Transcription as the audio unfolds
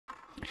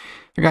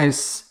Hey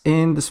guys,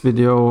 in this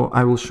video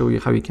I will show you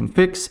how you can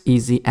fix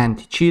easy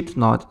anti-cheat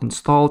not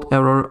installed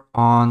error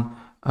on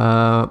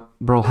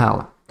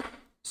Brawlhalla.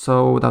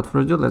 So without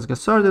further ado, let's get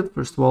started.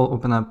 First of all,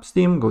 open up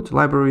Steam, go to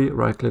library,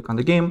 right click on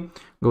the game,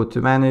 go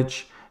to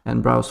manage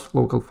and browse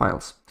local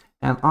files.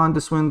 And on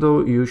this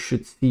window you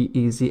should see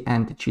easy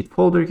anti-cheat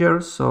folder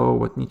here. So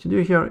what you need to do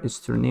here is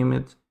to rename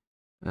it,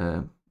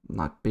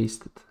 not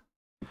paste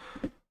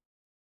it,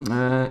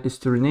 is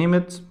to rename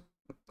it.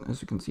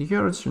 As you can see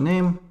here, it's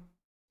rename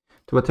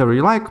to whatever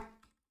you like,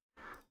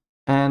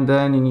 and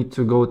then you need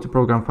to go to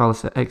program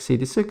files at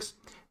x86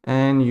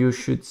 and you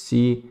should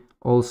see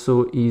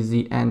also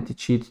easy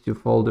anti-cheat to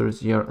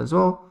folders here as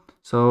well.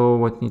 So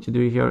what you need to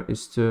do here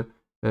is to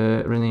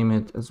rename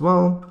it as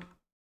well,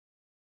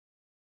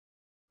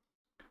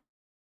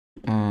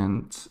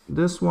 and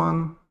this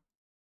one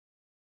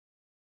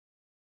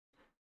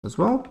as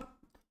well.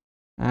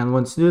 And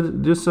once you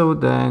do so,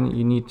 then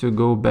you need to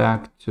go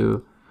back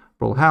to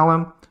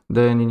Brawlhalla,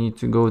 then you need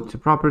to go to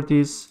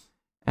properties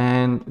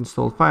and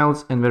install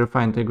files and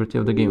verify integrity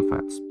of the game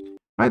files.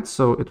 Right,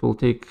 so it will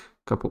take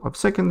a couple of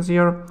seconds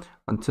here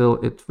until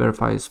it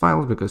verifies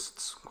files because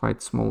it's quite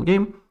a small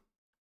game.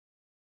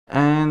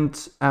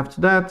 And after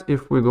that,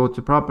 if we go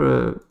to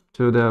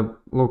the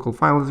local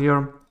files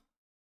here,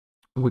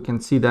 we can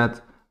see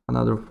that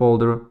another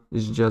folder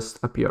is just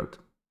appeared.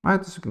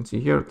 Right, as you can see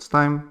here, it's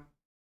time,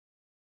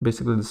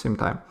 basically the same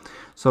time.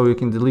 So you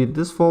can delete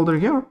this folder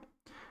here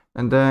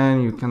and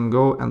then you can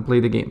go and play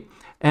the game.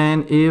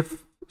 And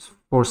if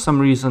for some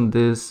reason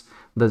this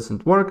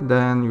doesn't work,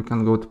 then you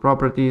can go to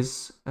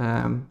properties,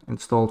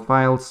 install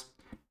files,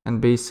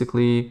 and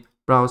basically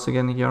browse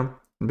again here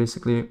and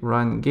basically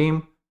run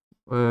game,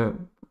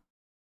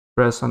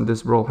 press on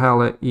this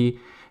Brawlhalla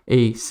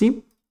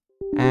EAC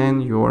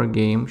and your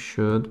game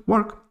should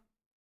work.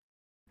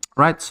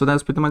 Right, so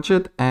that's pretty much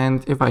it,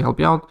 and if I help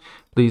you out,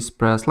 please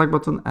press like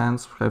button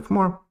and subscribe for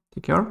more.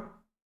 Take care,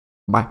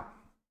 bye.